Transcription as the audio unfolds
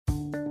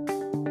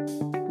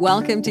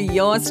Welcome to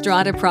Your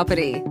Strata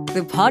Property,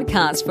 the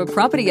podcast for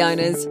property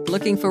owners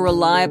looking for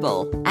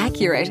reliable,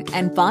 accurate,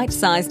 and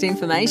bite-sized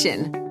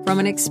information from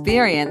an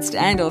experienced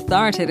and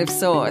authoritative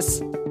source.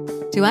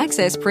 To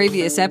access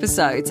previous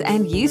episodes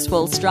and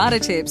useful strata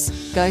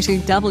tips, go to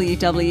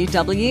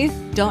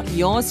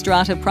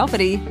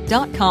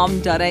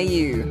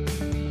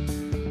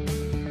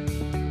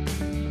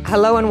www.yourstrataproperty.com.au.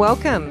 Hello and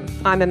welcome.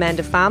 I'm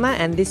Amanda Farmer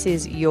and this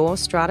is Your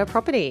Strata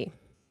Property.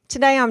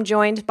 Today I'm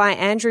joined by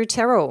Andrew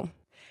Terrell.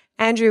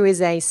 Andrew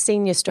is a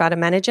Senior Strata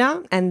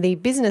Manager and the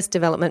Business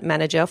Development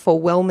Manager for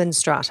Wellman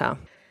Strata.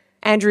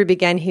 Andrew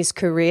began his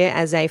career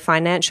as a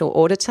financial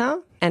auditor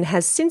and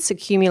has since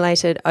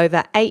accumulated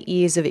over 8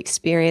 years of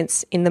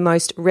experience in the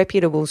most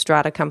reputable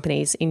strata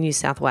companies in New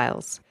South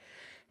Wales.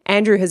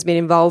 Andrew has been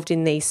involved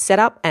in the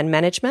setup and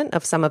management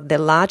of some of the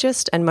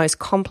largest and most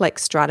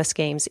complex strata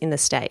schemes in the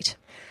state.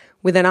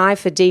 With an eye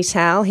for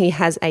detail, he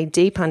has a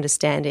deep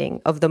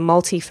understanding of the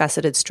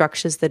multifaceted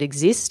structures that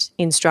exist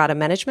in strata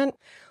management,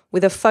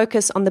 with a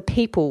focus on the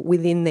people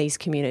within these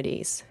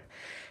communities.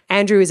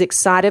 Andrew is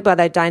excited by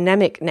the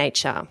dynamic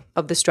nature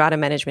of the strata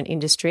management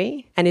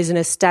industry and is an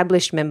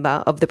established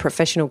member of the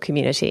professional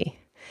community.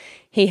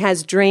 He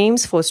has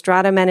dreams for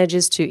strata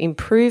managers to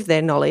improve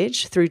their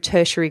knowledge through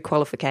tertiary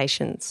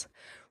qualifications,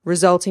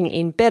 resulting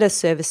in better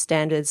service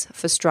standards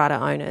for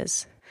strata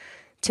owners.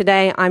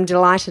 Today, I'm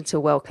delighted to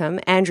welcome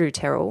Andrew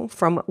Terrell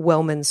from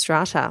Wellman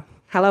Strata.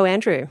 Hello,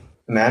 Andrew.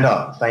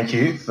 Amanda, thank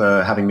you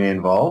for having me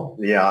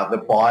involved. Yeah, the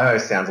bio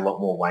sounds a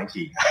lot more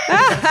wanky.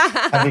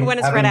 When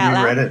it's read out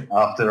loud. Read it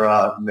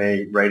after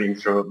me reading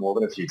through it more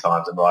than a few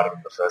times and writing it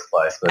in the first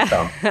place. But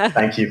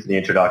thank you for the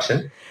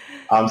introduction.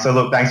 So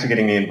look, thanks for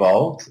getting me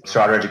involved.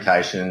 Strata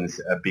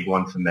education's a big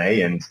one for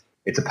me and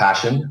it's a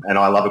passion and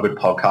I love a good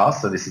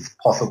podcast. So this is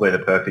possibly the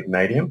perfect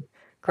medium.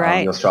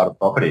 Great. Your Strata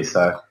Property.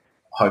 So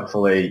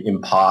hopefully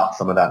impart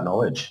some of that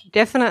knowledge.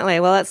 Definitely.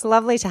 Well, it's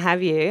lovely to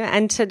have you.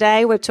 And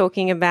today we're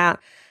talking about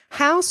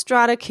how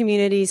strata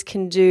communities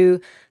can do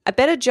a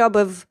better job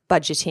of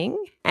budgeting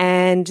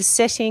and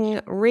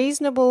setting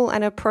reasonable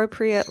and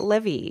appropriate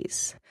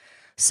levies.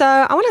 So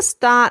I want to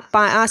start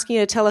by asking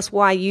you to tell us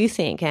why you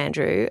think,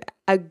 Andrew,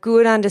 a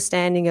good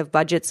understanding of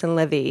budgets and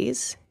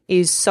levies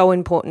is so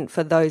important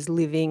for those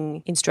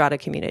living in strata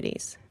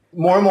communities.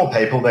 More and more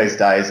people these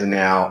days are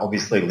now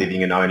obviously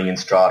living and owning in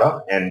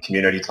strata and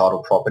community title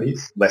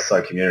properties, less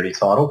so community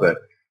title, but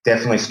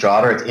definitely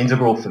strata. It's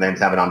integral for them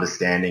to have an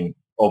understanding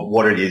of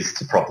what it is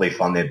to properly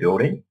fund their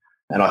building.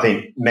 And I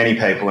think many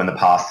people in the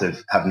past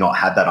have not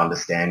had that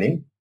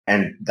understanding,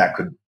 and that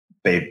could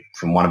be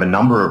from one of a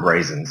number of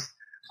reasons.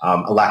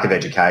 A lack of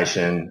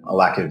education, a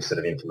lack of sort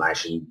of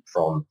information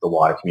from the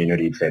wider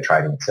community, fair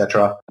trading,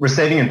 etc.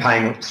 Receiving and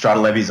paying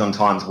strata levies on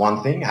time is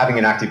one thing. Having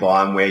an active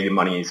eye on where your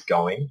money is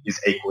going is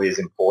equally as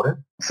important.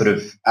 Sort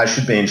of as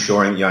should be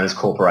ensuring the owner's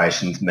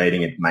corporation's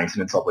meeting its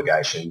maintenance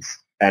obligations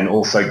and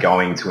also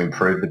going to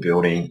improve the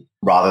building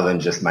rather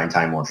than just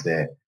maintain what's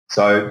there.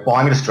 So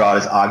buying at a strata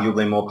is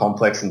arguably more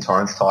complex than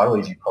Torrens title,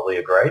 as you probably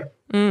agree.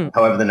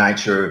 However, the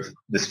nature of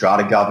the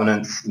strata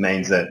governance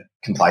means that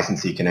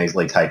complacency can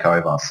easily take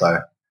over. So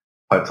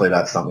hopefully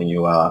that's something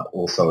you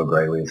also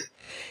agree with.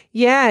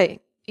 Yeah.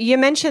 You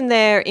mentioned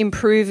they're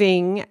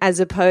improving as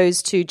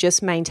opposed to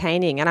just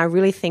maintaining, and I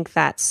really think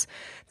that's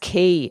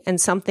key and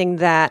something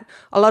that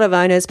a lot of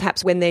owners,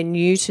 perhaps when they're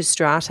new to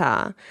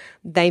strata,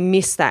 they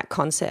miss that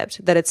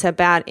concept, that it's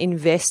about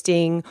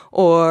investing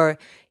or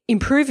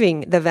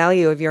improving the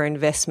value of your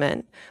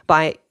investment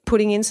by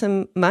putting in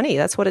some money.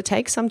 That's what it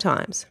takes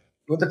sometimes.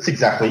 Well, that's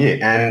exactly it.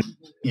 And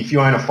if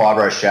you own a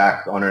fibro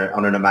shack on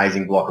an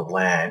amazing block of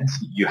land,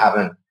 you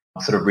haven't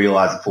sort of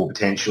realised the full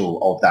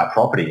potential of that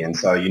property. And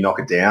so you knock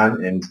it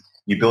down and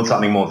you build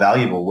something more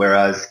valuable.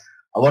 Whereas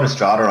a lot of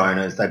strata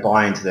owners, they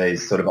buy into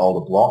these sort of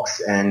older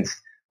blocks and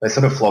they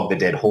sort of flog the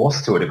dead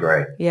horse to a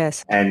degree.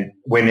 Yes. And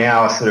we're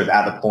now sort of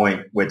at the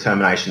point where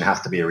termination has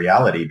to be a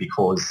reality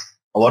because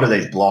a lot of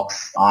these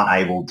blocks aren't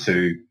able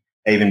to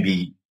even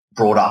be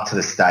brought up to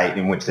the state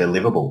in which they're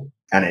livable.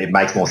 And it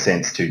makes more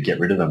sense to get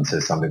rid of them to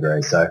some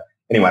degree. So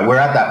anyway, we're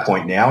at that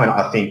point now, and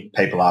I think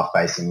people are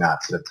facing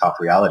that sort of tough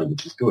reality,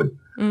 which is good.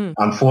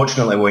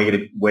 Unfortunately, we're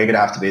going to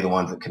have to be the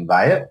ones that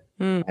convey it,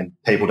 and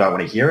people don't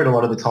want to hear it a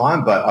lot of the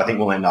time, but I think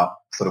we'll end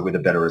up sort of with a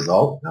better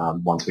result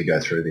once we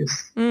go through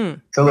this.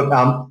 So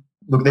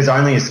look, there's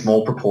only a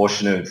small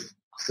proportion of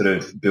sort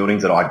of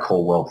buildings that I'd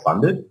call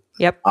well-funded.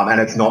 Yep. And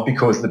it's not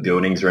because the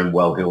buildings are in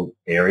well-heeled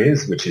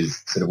areas, which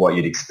is sort of what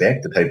you'd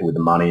expect. The people with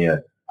the money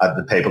are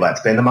the people that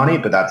spend the money,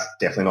 but that's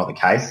definitely not the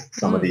case.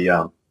 Some of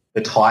the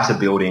tighter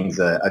buildings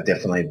are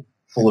definitely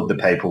full of the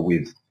people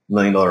with $1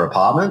 million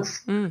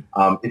apartments.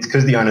 It's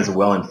because the owners are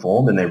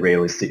well-informed and they're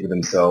realistic with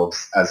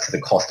themselves as to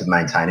the cost of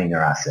maintaining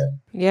their asset.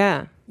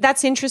 Yeah.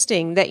 That's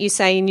interesting that you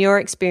say in your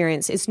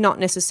experience it's not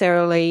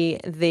necessarily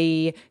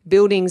the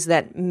buildings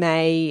that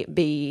may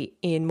be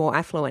in more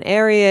affluent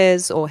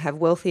areas or have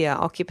wealthier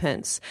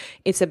occupants.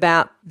 It's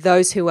about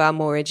those who are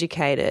more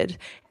educated,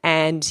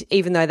 and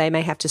even though they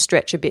may have to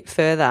stretch a bit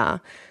further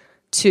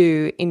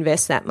to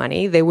invest that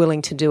money, they're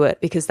willing to do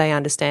it because they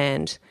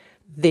understand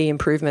the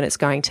improvement it's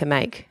going to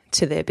make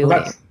to their building.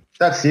 Well,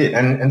 that's it.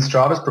 And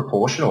strata's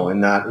proportional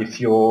in that if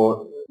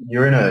you're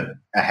in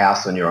a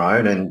house on your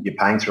own and you're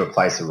paying to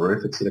replace a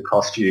roof, it's going to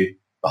cost you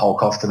the whole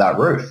cost of that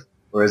roof.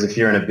 Whereas if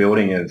you're in a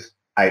building of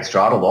 8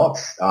 strata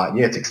lots,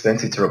 it's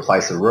expensive to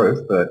replace a roof,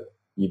 but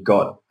you've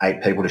got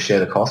 8 people to share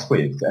the cost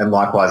with. And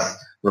likewise,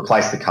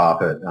 replace the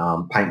carpet,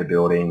 paint the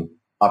building,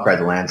 upgrade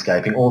the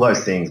landscaping, all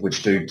those things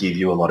which do give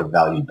you a lot of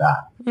value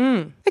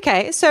back.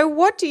 Okay, so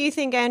what do you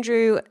think,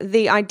 Andrew,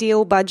 the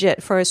ideal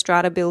budget for a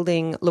strata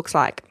building looks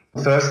like?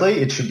 Firstly,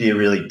 it should be a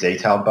really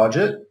detailed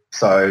budget.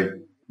 So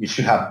you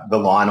should have the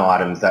line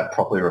items that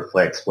properly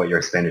reflects what your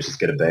expenditure is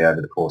going to be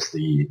over the course of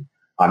the year.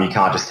 You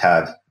can't just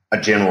have a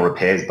general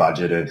repairs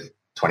budget of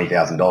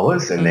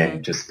 $20,000 and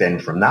then just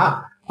spend from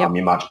that.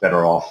 You're much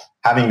better off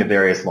having the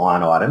various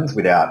line items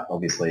without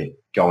obviously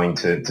going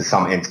to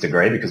some nth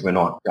degree, because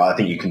I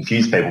think you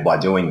confuse people by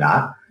doing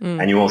that,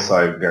 and you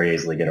also very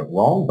easily get it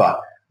wrong. But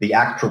the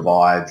Act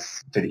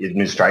provides for the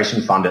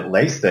administration fund at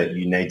least that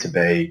you need to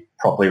be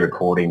properly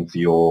recording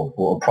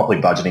or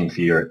properly budgeting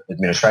for your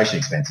administration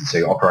expenses, so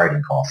your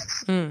operating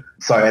costs.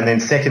 So, and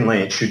then secondly,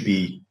 it should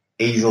be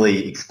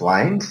easily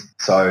explained.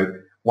 So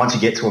once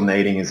you get to a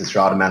meeting as a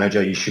strata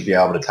manager, you should be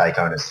able to take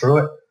owners through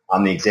it.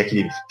 The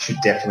executive should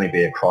definitely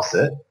be across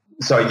it.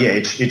 So,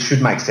 it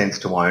should make sense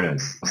to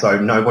owners. So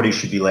nobody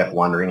should be left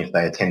wondering if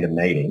they attend a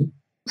meeting,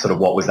 sort of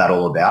what was that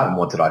all about and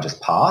what did I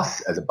just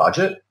pass as a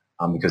budget,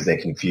 because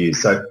they're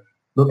confused. So,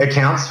 look,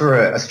 accounts for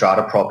a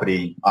strata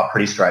property are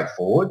pretty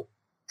straightforward.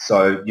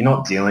 So you're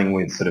not dealing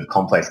with sort of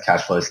complex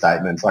cash flow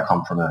statements. I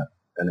come from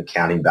an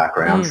accounting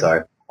background,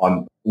 so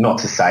I'm not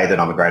to say that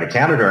I'm a great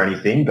accountant or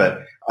anything,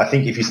 but I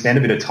think if you spend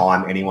a bit of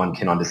time, anyone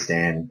can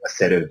understand a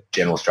set of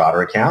general strata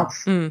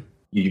accounts.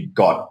 You've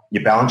got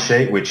your balance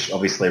sheet, which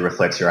obviously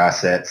reflects your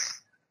assets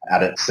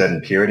at a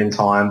certain period in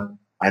time.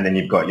 And then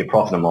you've got your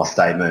profit and loss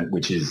statement,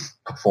 which is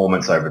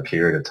performance over a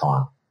period of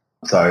time.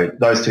 So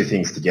those two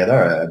things together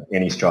are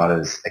any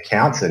strata's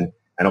accounts, and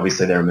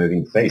obviously they're a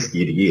moving feast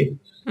year to year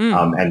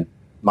and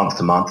month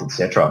to month,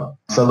 etc.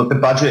 So look, the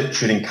budget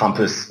should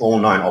encompass all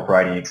known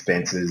operating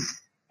expenses,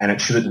 and it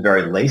should at the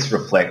very least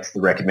reflect the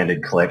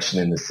recommended collection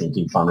in the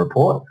sinking fund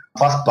report,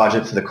 plus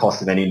budget for the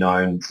cost of any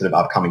known sort of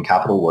upcoming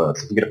capital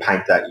works. If you're going to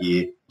paint that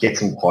year, get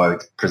some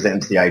quotes, present them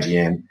to the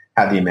AGM,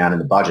 have the amount in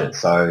the budget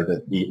so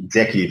that the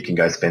executive can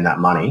go spend that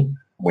money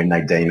when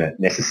they deem it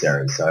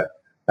necessary. So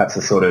that's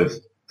the sort of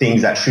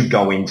things that should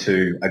go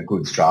into a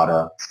good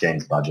strata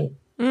scheme's budget.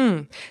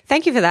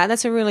 Thank you for that.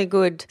 That's a really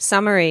good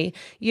summary.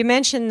 You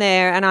mentioned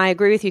there, and I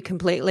agree with you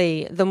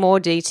completely, the more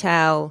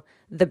detail,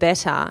 the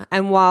better.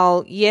 And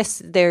while,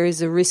 yes, there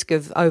is a risk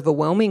of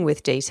overwhelming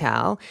with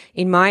detail,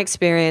 in my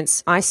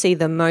experience, I see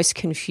the most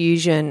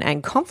confusion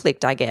and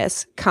conflict, I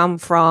guess, come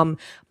from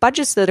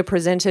budgets that are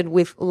presented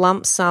with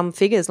lump sum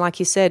figures. Like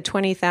you said,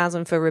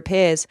 $20,000 for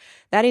repairs.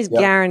 That is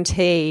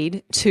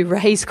guaranteed to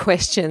raise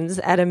questions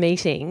at a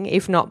meeting,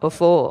 if not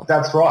before.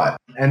 That's right.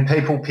 And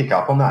people pick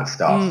up on that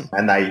stuff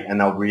and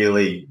they'll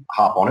really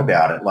harp on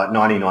about it. Like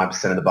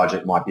 99% of the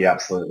budget might be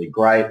absolutely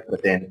great,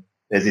 but then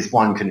there's this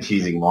one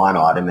confusing line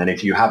item, and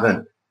if you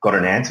haven't got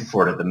an answer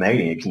for it at the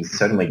meeting, it can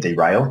certainly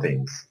derail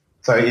things.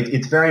 So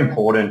it's very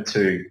important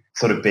to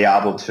sort of be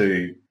able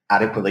to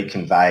adequately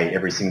convey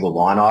every single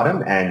line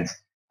item, and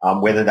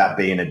whether that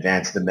be in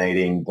advance of the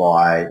meeting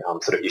by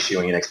sort of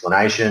issuing an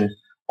explanation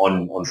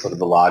on sort of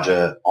the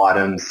larger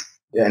items.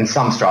 And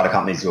some strata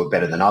companies do it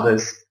better than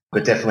others,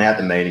 but definitely at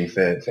the meeting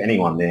for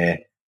anyone there,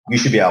 you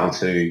should be able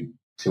to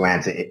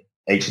answer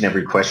each and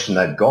every question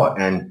they've got.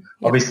 And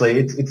obviously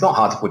it's not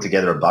hard to put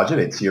together a budget.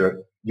 It's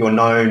your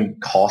known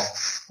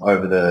costs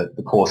over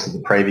the course of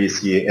the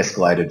previous year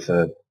escalated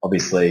for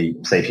obviously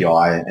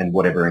CPI and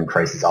whatever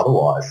increases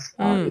otherwise.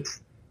 And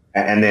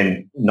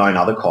then known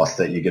other costs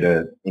that you're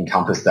going to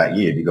encompass that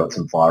year. You've got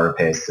some fire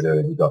repairs to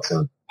do, you've got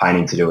some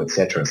painting to do,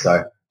 etc.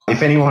 So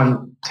if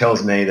anyone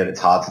tells me that it's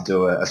hard to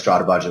do a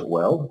strata budget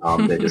well,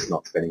 they're just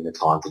not spending the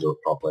time to do it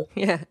properly.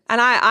 Yeah. And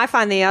I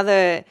find the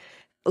other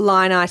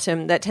line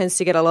item that tends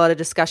to get a lot of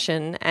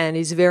discussion and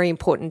is very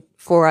important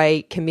for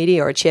a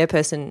committee or a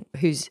chairperson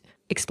who's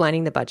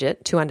explaining the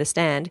budget to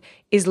understand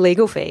is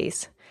legal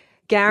fees.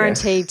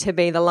 Guaranteed to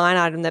be the line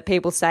item that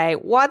people say,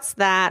 what's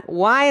that?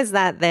 Why is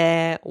that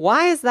there?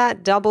 Why is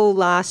that double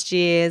last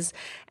year's?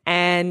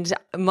 And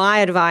my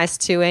advice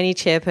to any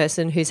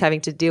chairperson who's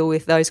having to deal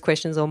with those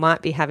questions or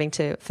might be having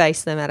to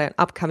face them at an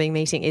upcoming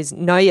meeting is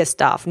know your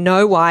stuff.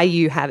 Know why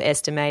you have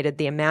estimated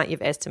the amount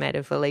you've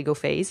estimated for legal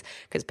fees,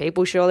 because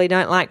people surely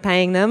don't like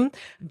paying them.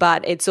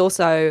 But it's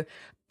also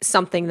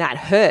something that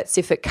hurts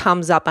if it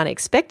comes up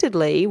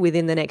unexpectedly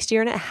within the next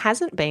year and it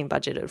hasn't been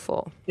budgeted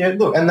for. Yeah,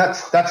 look, and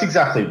that's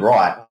exactly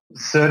right.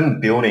 Certain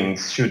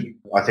buildings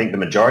I think the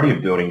majority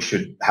of buildings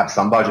should have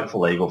some budget for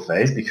legal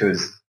fees,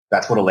 because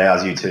that's what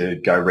allows you to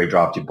go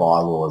redraft your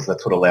bylaws.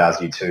 That's what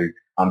allows you to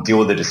deal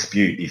with a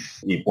dispute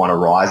if one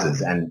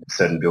arises. And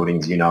certain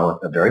buildings, are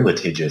very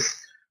litigious,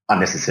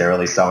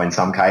 unnecessarily so in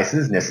some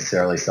cases,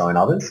 necessarily so in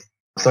others.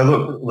 So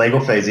look,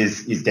 legal fees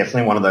is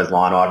definitely one of those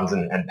line items,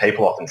 and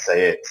people often see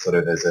it sort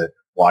of as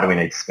why do we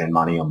need to spend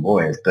money on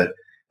lawyers? But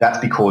that's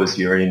because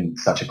you're in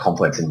such a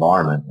complex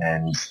environment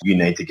and you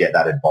need to get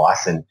that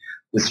advice. And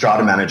the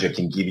strata manager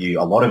can give you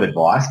a lot of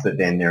advice, but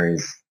then there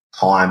is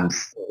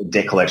times,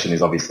 debt collection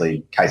is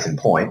obviously case in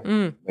point,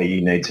 where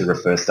you need to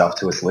refer stuff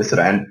to a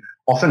solicitor. And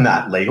often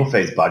that legal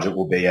fees budget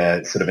will be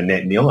a sort of a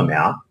net nil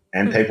amount,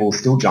 and people will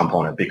still jump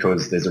on it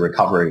because there's a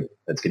recovery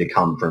that's going to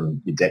come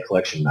from your debt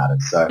collection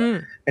matters.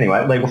 So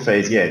anyway, legal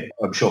fees, yeah,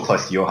 I'm sure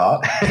close to your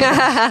heart.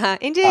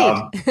 Indeed.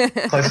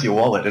 Close to your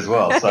wallet as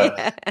well. So,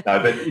 no,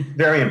 but it's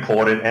very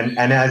important. And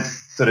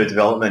as sort of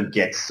development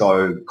gets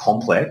so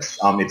complex,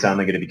 it's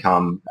only going to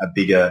become a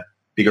bigger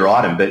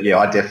item. But yeah,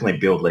 I definitely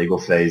build legal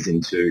fees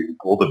into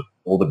all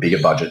the bigger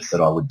budgets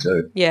that I would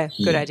do. Yeah,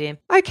 good idea.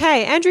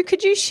 Okay, Andrew,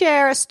 could you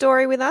share a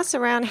story with us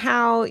around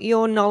how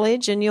your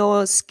knowledge and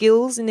your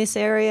skills in this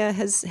area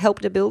has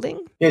helped a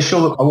building? Yeah, sure.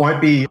 Look, I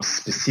won't be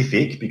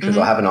specific because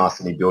I haven't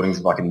asked any buildings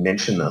if I can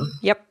mention them.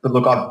 Yep. But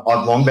look,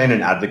 I've long been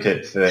an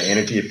advocate for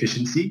energy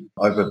efficiency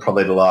over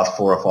probably the last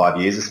 4 or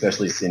 5 years,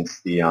 especially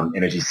since the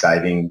energy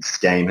saving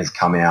scheme has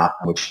come out,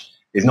 which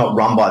is not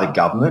run by the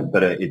government,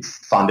 but it's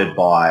funded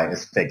by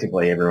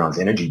effectively everyone's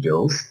energy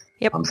bills.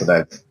 Yep.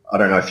 So I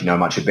don't know if you know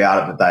much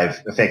about it, but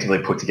they've effectively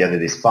put together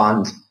this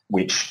fund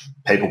which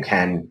people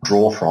can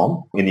draw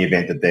from in the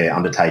event that they're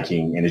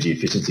undertaking energy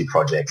efficiency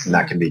projects, and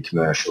that can be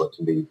commercial, it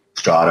can be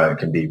strata, it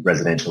can be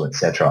residential,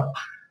 etc.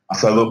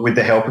 So look, with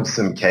the help of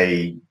some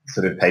key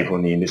sort of people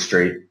in the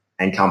industry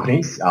and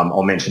companies,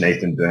 I'll mention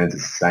Ethan Burns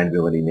at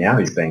Sustainability Now,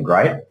 who's been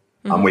great.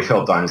 We've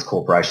helped owners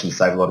corporations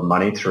save a lot of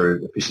money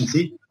through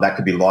efficiency. That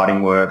could be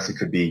lighting works, it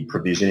could be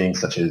provisioning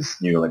such as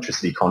new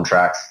electricity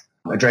contracts,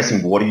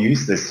 addressing water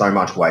use. There's so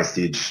much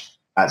wastage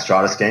at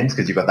strata schemes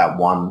because you've got that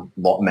one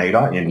lot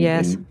meter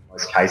in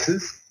most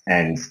cases,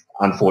 and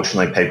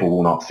unfortunately people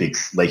will not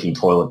fix leaking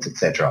toilets,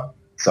 etc.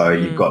 So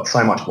you've got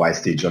so much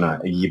wastage on a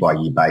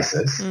year-by-year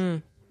basis.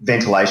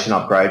 Ventilation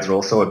upgrades are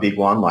also a big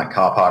one, like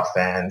car park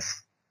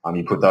fans.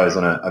 You put those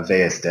on a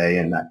VSD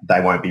and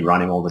they won't be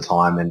running all the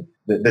time, and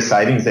the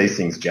savings these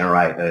things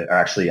generate are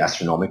actually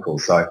astronomical.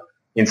 So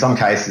in some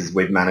cases,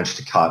 we've managed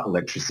to cut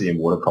electricity and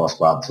water costs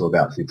by up to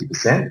about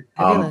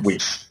 50%,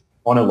 which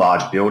on a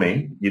large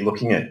building, you're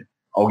looking at,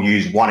 I'll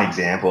use one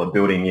example, a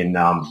building in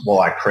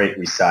Walleye Creek,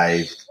 we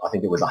saved, I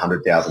think it was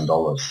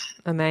 $100,000.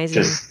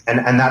 Amazing.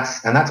 And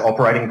that's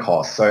operating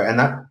costs. So, and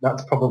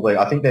that's probably,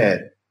 I think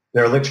their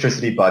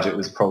electricity budget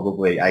was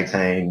probably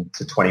 18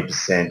 to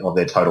 20% of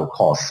their total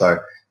cost. So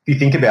if you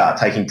think about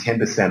taking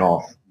 10%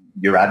 off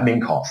your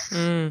admin costs,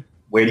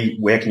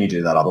 where can you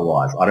do that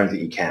otherwise? I don't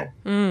think you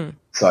can.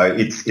 So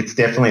it's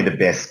definitely the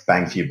best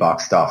bang for your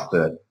buck stuff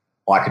that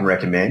I can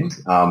recommend.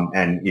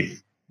 And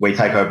if we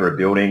take over a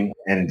building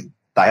and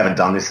they haven't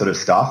done this sort of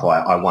stuff,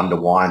 I wonder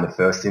why in the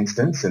first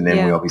instance. And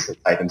then we obviously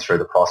take them through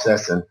the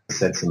process and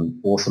set some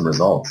awesome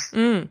results.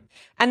 And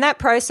that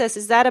process,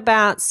 is that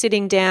about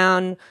sitting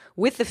down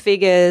with the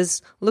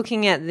figures,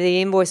 looking at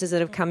the invoices that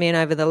have come in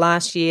over the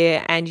last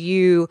year, and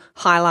you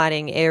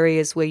highlighting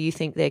areas where you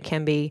think there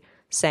can be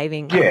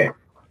saving? Yeah.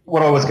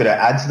 What I was going to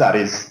add to that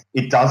is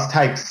it does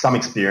take some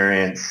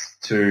experience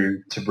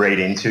to read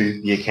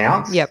into the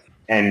accounts. Yep.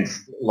 And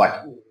like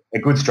a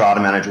good strata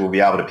manager will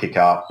be able to pick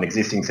up an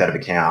existing set of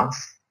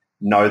accounts,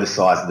 know the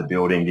size of the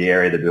building, the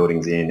area the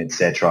building's in,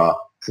 etc.,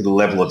 so the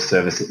level of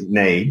service it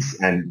needs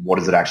and what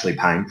is it actually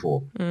paying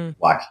for.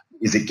 Like,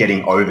 is it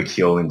getting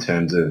overkill in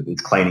terms of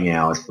its cleaning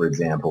hours, for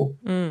example?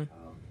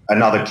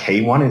 Another key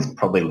one is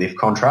probably lift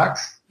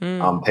contracts.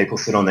 People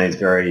sit on these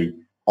very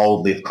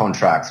old lift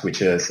contracts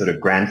which are sort of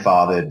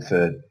grandfathered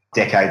for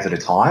decades at a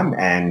time,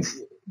 and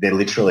they're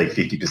literally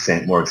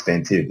 50% more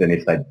expensive than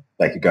if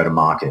they could go to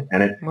market.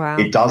 And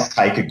it does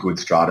take a good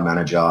strata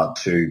manager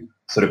to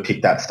sort of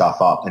pick that stuff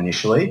up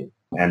initially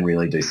and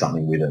really do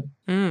something with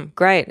it.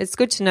 Great. It's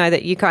good to know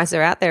that you guys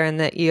are out there and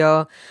that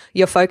you're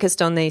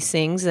focused on these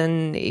things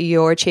and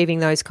you're achieving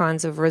those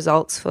kinds of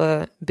results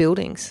for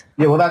buildings.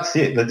 Yeah, well, that's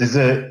it.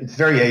 It's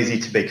very easy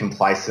to be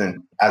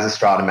complacent as a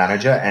strata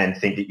manager and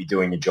think that you're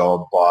doing your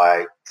job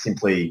by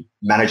simply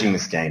managing the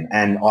scheme.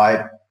 And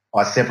I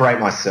separate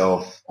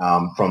myself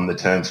from the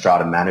term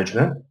strata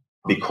management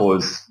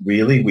because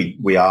really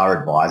we are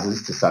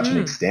advisors to such an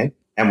extent,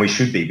 and we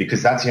should be,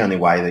 because that's the only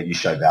way that you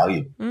show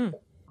value.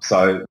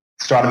 So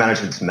strata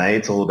management, to me,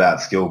 it's all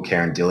about skill,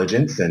 care and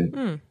diligence.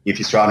 And if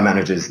your strata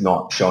manager is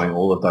not showing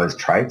all of those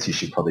traits, you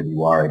should probably be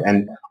worried.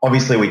 And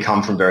obviously we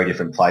come from very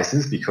different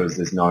places because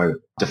there's no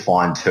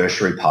defined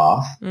tertiary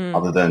path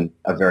other than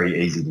a very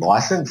easy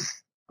license.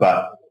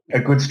 But a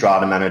good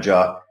strata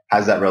manager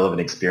has that relevant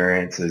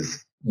experience,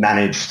 has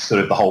managed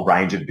sort of the whole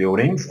range of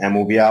buildings, and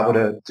will be able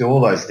to do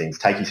all those things,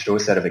 take you through a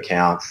set of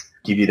accounts,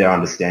 give you their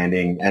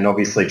understanding, and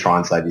obviously try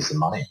and save you some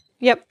money.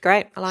 Yep,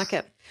 great. I like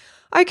it.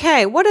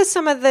 Okay, what are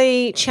some of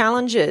the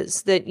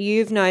challenges that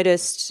you've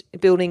noticed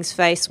buildings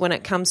face when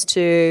it comes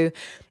to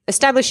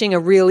establishing a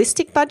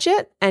realistic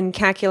budget and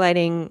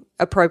calculating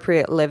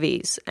appropriate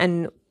levies?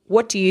 And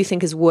what do you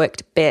think has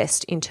worked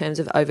best in terms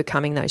of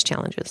overcoming those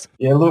challenges?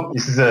 Yeah, look,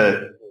 this is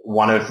a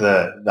one of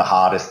the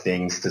hardest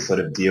things to sort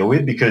of deal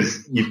with,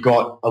 because you've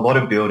got a lot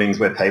of buildings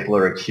where people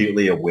are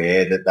acutely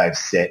aware that they've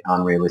set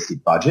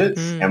unrealistic budgets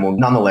and will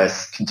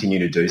nonetheless continue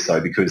to do so,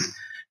 because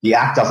the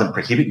Act doesn't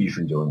prohibit you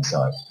from doing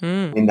so,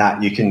 in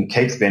that you can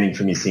keep spending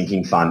from your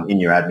sinking fund in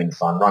your admin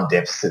fund, run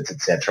deficits,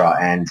 etc.,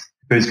 and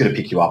who's going to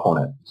pick you up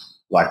on it?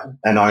 Like,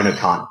 an owner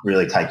can't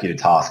really take you to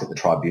task at the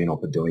tribunal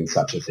for doing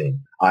such a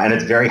thing. And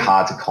it's very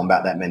hard to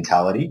combat that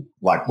mentality.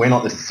 Like, we're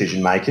not the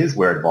decision makers,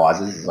 we're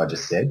advisors, as I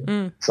just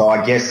said. So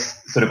I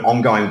guess sort of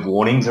ongoing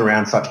warnings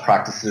around such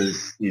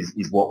practices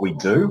is what we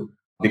do,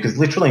 because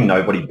literally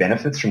nobody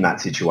benefits from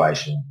that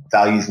situation.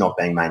 Value's not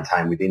being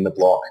maintained within the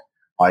block,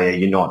 i.e.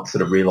 you're not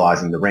sort of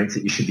realising the rents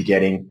that you should be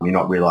getting, you're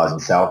not realising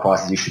sale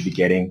prices you should be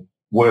getting.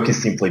 Work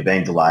is simply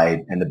being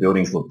delayed and the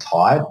buildings look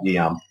tired.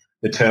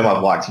 The term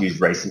I've liked to use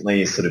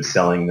recently is sort of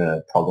selling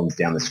the problems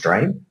down the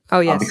stream. Oh,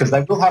 yes. Because they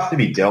will have to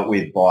be dealt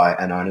with by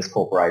an owner's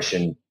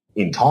corporation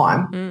in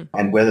time.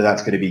 And whether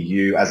that's going to be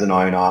you as an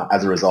owner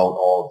as a result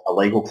of a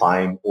legal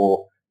claim,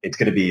 or it's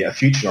going to be a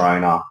future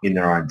owner in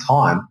their own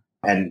time,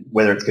 and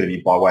whether it's going to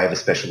be by way of a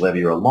special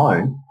levy or a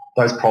loan,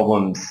 those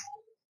problems,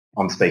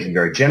 I'm speaking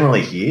very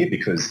generally here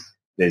because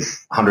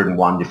there's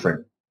 101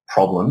 different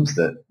problems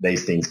that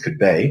these things could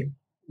be.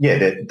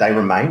 Yeah, they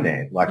remain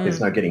there. Like, there's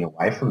no getting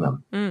away from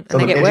them. So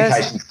look, they get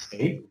education's worse.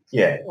 key.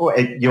 Yeah, well,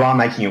 you are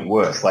making it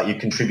worse. Like, you're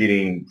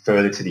contributing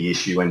further to the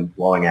issue and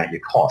blowing out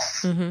your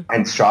costs.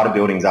 And strata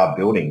buildings are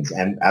buildings.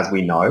 And as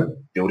we know,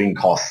 building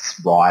costs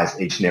rise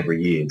each and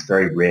every year. It's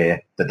very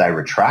rare that they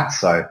retract.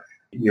 So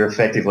you're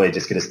effectively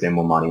just going to spend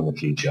more money in the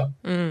future.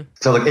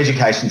 So, look,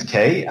 education's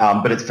key,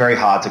 but it's very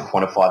hard to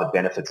quantify the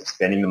benefits of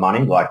spending the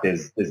money. Like,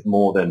 there's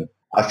more than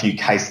a few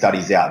case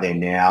studies out there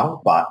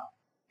now, but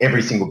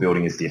every single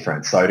building is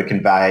different. So to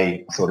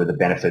convey sort of the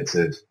benefits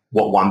of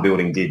what one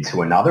building did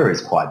to another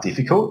is quite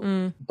difficult.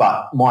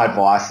 But my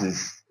advice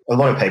is, a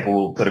lot of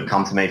people sort of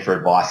come to me for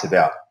advice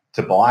about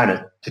to buy in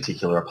a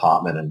particular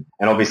apartment.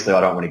 And obviously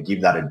I don't want to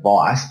give that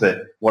advice,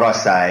 but what I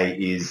say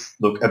is,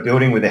 look, a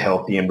building with a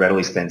healthy and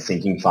readily spent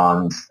sinking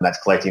fund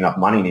that's collecting enough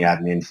money in the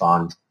admin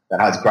fund that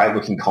has great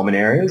looking common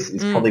areas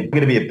is probably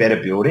going to be a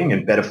better building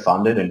and better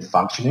funded and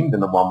functioning than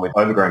the one with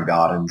overgrown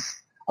gardens,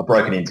 a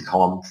broken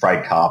intercom,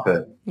 frayed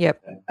carpet,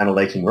 and a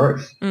leaking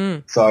roof.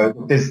 So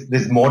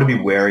there's more to be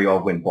wary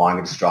of when buying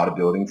into strata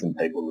buildings than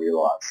people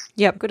realise.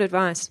 Yep, good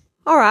advice.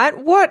 All right,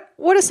 what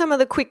are some of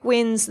the quick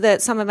wins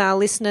that some of our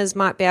listeners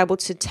might be able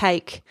to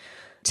take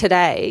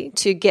today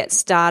to get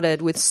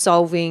started with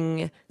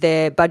solving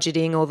their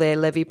budgeting or their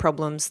levy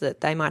problems that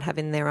they might have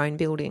in their own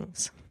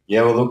buildings?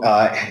 Yeah, well, look,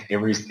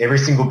 every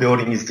single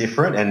building is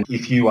different, and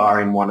if you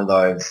are in one of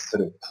those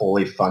sort of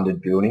poorly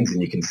funded buildings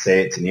and you can see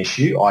it's an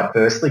issue, I'd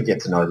firstly get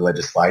to know the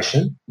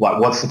legislation, like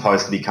what's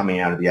supposed to be coming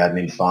out of the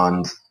admin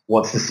fund,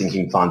 what's the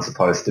sinking fund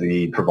supposed to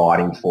be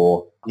providing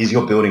for, is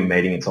your building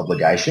meeting its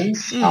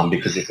obligations?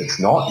 Because if it's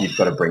not, you've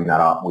got to bring that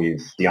up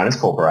with the owners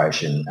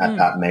corporation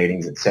at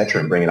meetings, etc.,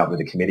 and bring it up with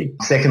the committee.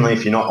 Secondly,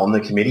 if you're not on the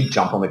committee,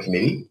 jump on the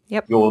committee.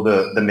 You're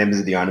the members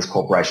of the owners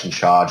corporation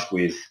charged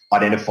with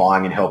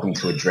identifying and helping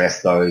to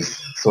address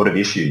those sort of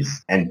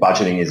issues. And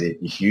budgeting is a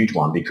huge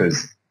one,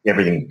 because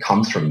everything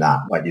comes from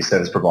that. Like, your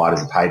service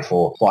providers are paid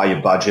for by your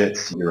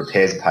budgets, your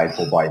repairs are paid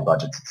for by your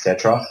budgets,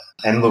 etc.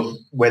 And look,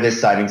 where there's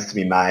savings to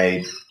be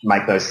made,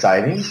 make those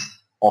savings.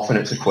 Often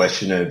it's a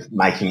question of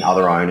making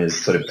other owners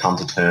sort of come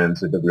to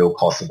terms with the real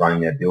cost of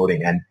running their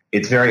building. And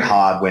it's very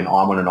hard when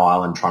I'm on an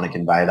island trying to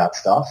convey that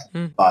stuff.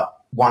 But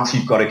once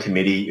you've got a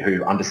committee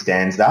who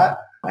understands that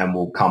and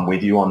will come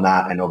with you on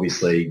that and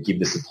obviously give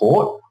the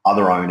support,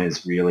 other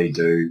owners really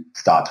do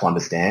start to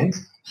understand,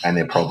 and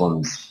their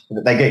problems,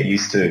 they get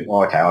used to,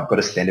 okay, I've got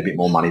to spend a bit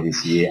more money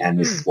this year and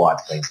this is why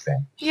it's being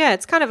spent. Yeah,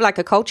 it's kind of like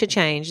a culture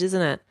change,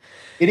 isn't it?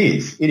 It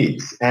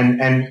is.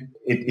 And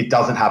it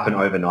doesn't happen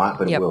overnight,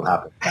 but it will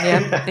happen.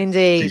 Yeah,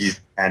 indeed. To use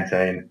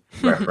canteen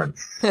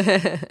reference.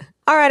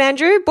 All right,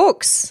 Andrew,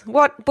 books.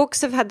 What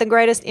books have had the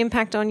greatest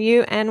impact on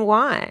you and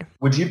why?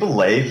 Would you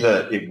believe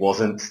that it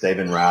wasn't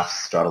Stephen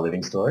Raff's Strata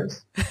Living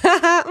Stories?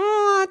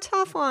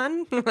 Tough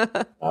one.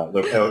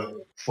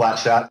 Look, Flat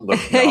Chat. Look,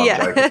 no,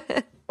 I'm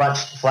joking.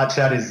 Flat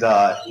Chat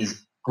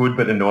is good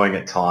but annoying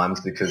at times,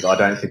 because I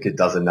don't think it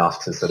does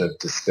enough to sort of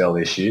dispel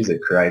issues.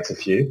 It creates a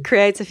few.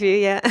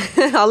 Yeah.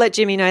 I'll let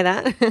Jimmy know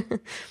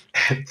that.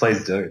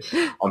 Please do.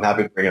 I'm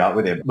happy to bring it up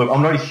with him. Look,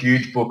 I'm not a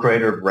huge book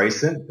reader of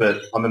recent,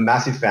 but I'm a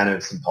massive fan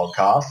of some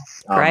podcasts.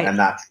 And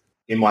that's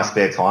in my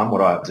spare time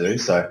what I do.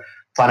 So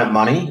Planet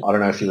Money, I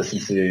don't know if you listen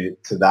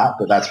to that,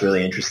 but that's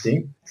really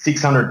interesting.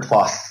 600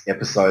 plus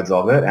episodes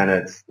of it, and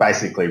it's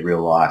basically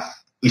real life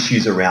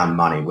issues around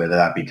money, whether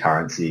that be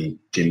currency,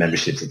 gym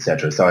memberships,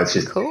 etc. So it's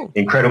just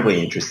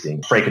incredibly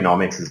interesting.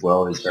 Freakonomics as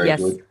well is very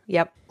good.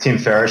 Yep. Tim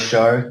Ferriss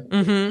show.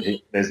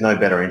 There's no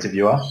better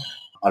interviewer.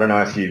 I don't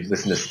know if you've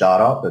listened to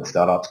Startup, but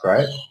Startup's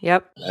great.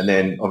 Yep. And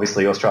then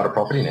obviously your Strata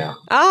Property now.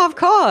 Oh, of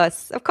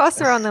course. Of course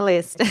they're on the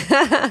list.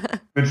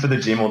 Good for the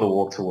gym or the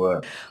walk to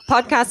work.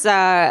 Podcasts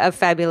are a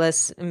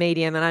fabulous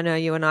medium, and I know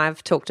you and I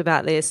have talked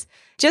about this.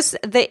 Just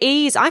the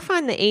ease, I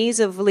find the ease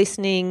of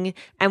listening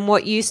and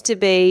what used to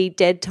be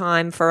dead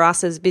time for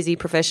us as busy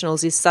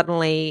professionals is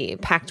suddenly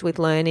packed with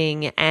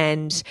learning,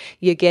 and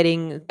you're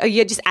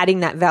just adding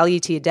that value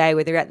to your day,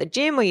 whether you're at the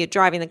gym or you're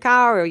driving the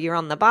car or you're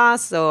on the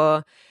bus,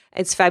 or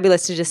it's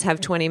fabulous to just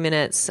have 20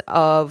 minutes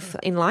of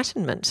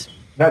enlightenment.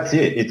 That's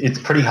it. It's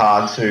pretty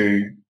hard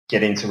to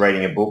get into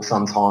reading a book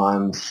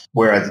sometimes,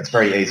 whereas it's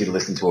very easy to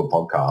listen to a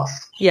podcast.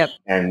 Yep.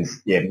 And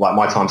yeah, like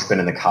my time spent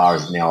in the car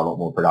is now a lot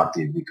more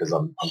productive because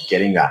I'm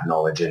getting that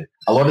knowledge. And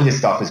a lot of this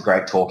stuff is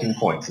great talking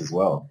points as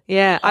well.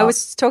 Yeah. I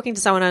was talking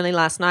to someone only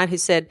last night who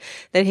said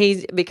that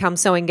he's become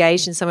so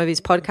engaged in some of his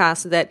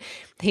podcasts that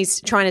he's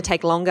trying to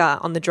take longer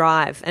on the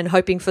drive and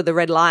hoping for the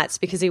red lights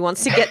because he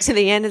wants to get to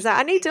the end and say,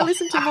 I need to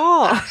listen to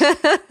more.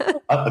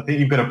 I think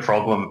you've got a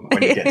problem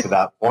when you get to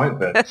that point,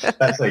 but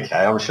that's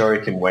okay. I'm sure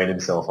he can wean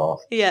himself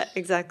off. Yeah,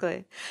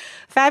 exactly.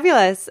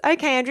 Fabulous.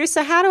 Okay, Andrew,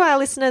 so how do our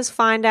listeners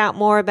find out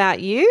more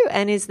about you?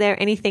 And is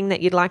there anything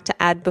that you'd like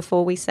to add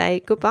before we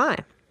say goodbye?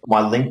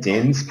 My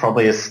LinkedIn's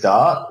probably a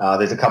start.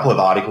 There's a couple of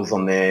articles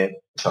on there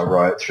which I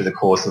wrote through the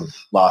course of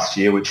last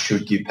year, which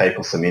should give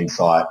people some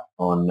insight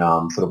on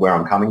sort of where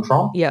I'm coming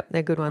from. Yep,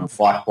 they're good ones.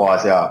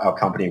 Likewise, our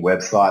company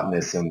website, and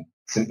there's some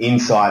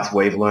insights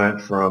we've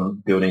learned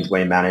from buildings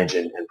we manage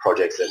and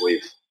projects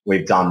that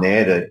we've done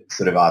there that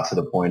sort of are to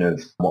the point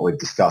of what we've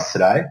discussed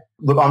today.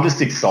 Look, I'm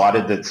just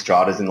excited that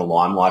Strata's in the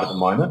limelight at the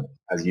moment,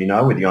 as you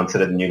know, with the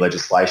onset of the new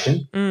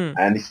legislation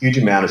and the huge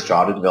amount of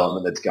strata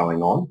development that's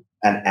going on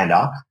and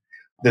up.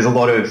 There's a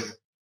lot of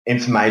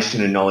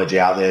information and knowledge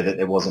out there that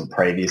there wasn't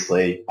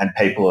previously, and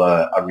people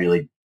are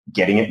really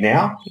getting it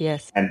now.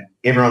 Yes. And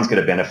everyone's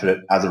going to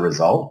benefit as a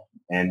result.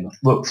 And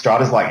look,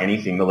 Strata's like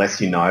anything. The less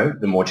you know,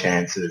 the more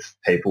chance of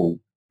people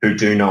who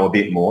do know a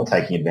bit more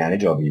taking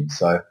advantage of you.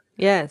 So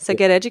yeah, so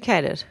get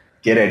educated.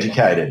 Get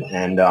educated.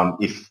 And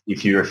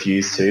if you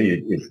refuse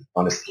to,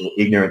 honestly,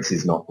 ignorance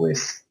is not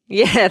bliss.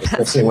 Yeah, that's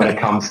especially when it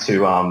comes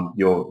to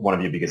one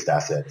of your biggest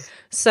assets.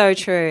 So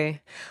true.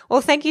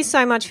 Well, thank you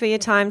so much for your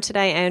time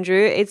today,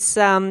 Andrew. It's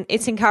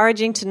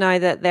encouraging to know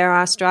that there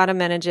are strata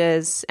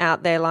managers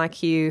out there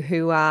like you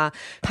who are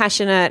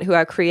passionate, who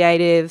are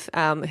creative,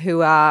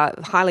 who are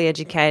highly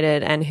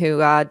educated, and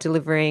who are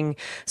delivering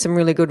some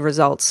really good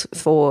results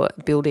for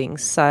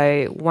buildings.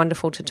 So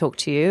wonderful to talk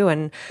to you.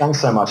 And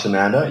thanks so much,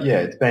 Amanda. Yeah,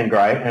 it's been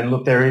great. And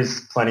look, there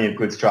is plenty of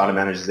good strata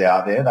managers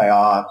out there. They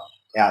are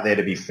out there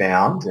to be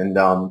found. And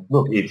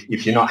look,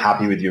 if you're not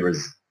happy with the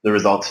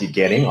results you're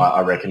getting, I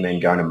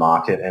recommend going to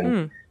market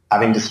and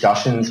having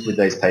discussions with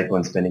these people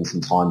and spending some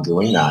time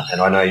doing that.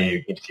 And I know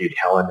you interviewed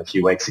Helen a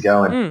few weeks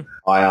ago, and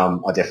I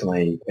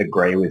definitely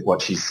agree with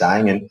what she's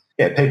saying. And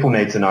yeah, people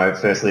need to know,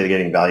 firstly, they're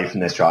getting value from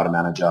their strata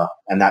manager,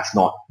 and that's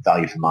not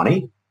value for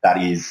money.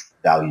 That is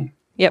value.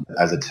 Yep.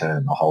 As a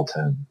term, a whole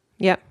term.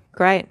 Yep.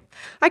 Great.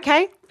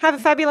 Okay. Have a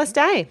fabulous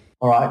day.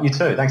 All right. You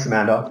too. Thanks,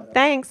 Amanda.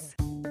 Thanks.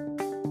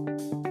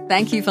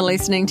 Thank you for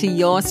listening to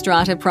Your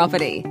Strata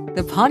Property,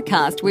 the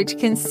podcast which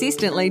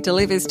consistently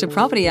delivers to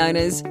property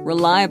owners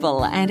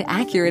reliable and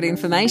accurate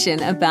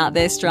information about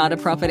their strata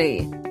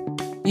property.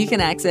 You can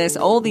access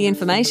all the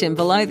information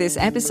below this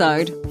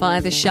episode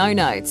via the show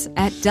notes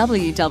at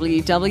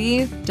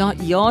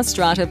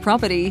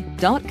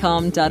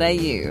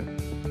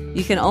www.yourstrataproperty.com.au.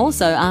 You can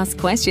also ask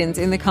questions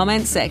in the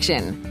comments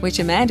section, which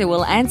Amanda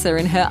will answer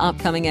in her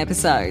upcoming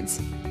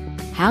episodes.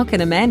 How can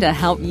Amanda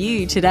help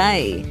you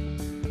today?